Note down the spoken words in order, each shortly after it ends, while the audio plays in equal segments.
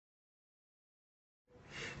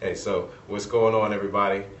Hey, so what's going on,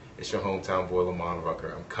 everybody? It's your hometown boy, Lamman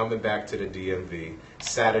Rucker. I'm coming back to the DMV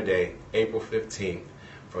Saturday, April 15th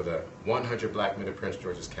for the 100 Black Men of Prince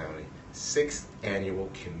George's County 6th Annual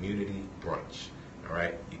Community Brunch. All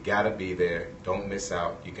right, you gotta be there. Don't miss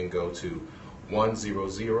out. You can go to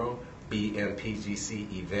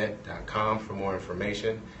 100bmpgcevent.com for more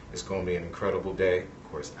information. It's going to be an incredible day.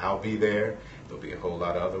 Of course, I'll be there. There'll be a whole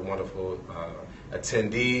lot of other wonderful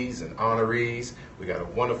attendees and honorees. We got a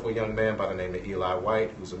wonderful young man by the name of Eli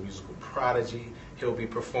White, who's a musical prodigy. He'll be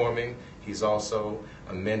performing. He's also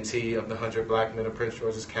a mentee of the 100 Black Men of Prince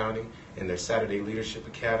George's County in their Saturday Leadership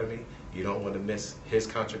Academy. You don't want to miss his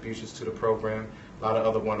contributions to the program. A lot of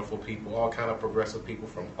other wonderful people, all kind of progressive people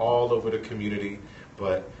from all over the community.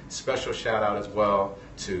 But special shout out as well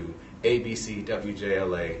to ABC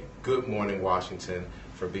WJLA, Good Morning Washington,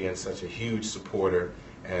 for being such a huge supporter.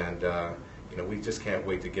 And we just can't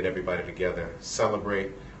wait to get everybody together,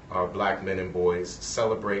 celebrate our black men and boys,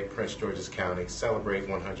 celebrate Prince George's County, celebrate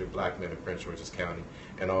 100 Black Men of Prince George's County,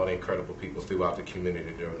 and all the incredible people throughout the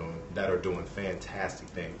community that are doing fantastic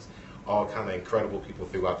things. All kind of incredible people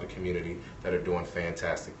throughout the community that are doing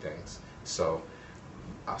fantastic things. So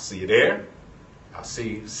I'll see you there. I'll see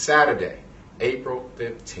you Saturday, April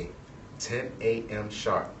 15th, 10 a.m.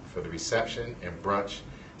 sharp for the reception and brunch,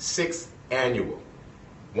 6th Annual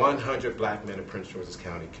 100 Black Men of Prince George's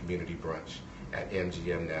County Community Brunch at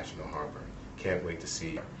MGM National Harbor. Can't wait to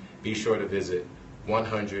see you. Be sure to visit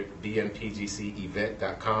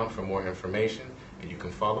 100bmpgcevent.com for more information, and you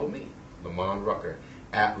can follow me, Lamman Rucker,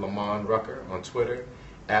 at Lamman Rucker on Twitter,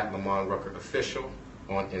 at Lamman Rucker Official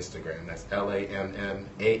on Instagram. That's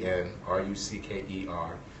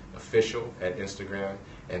LAMMANRUCKER Official at Instagram,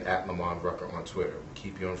 and at Lamman Rucker on Twitter. We'll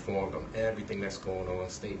keep you informed on everything that's going on.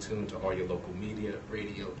 Stay tuned to all your local media,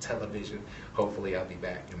 radio, television. Hopefully I'll be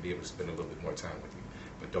back and be able to spend a little bit more time with you.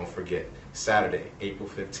 But don't forget, Saturday, April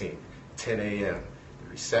 15th, 10 a.m., the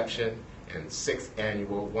reception and 6th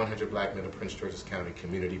Annual 100 Black Men of Prince George's County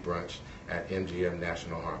Community Brunch at MGM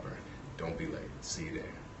National Harbor. Don't be late. See you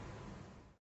there.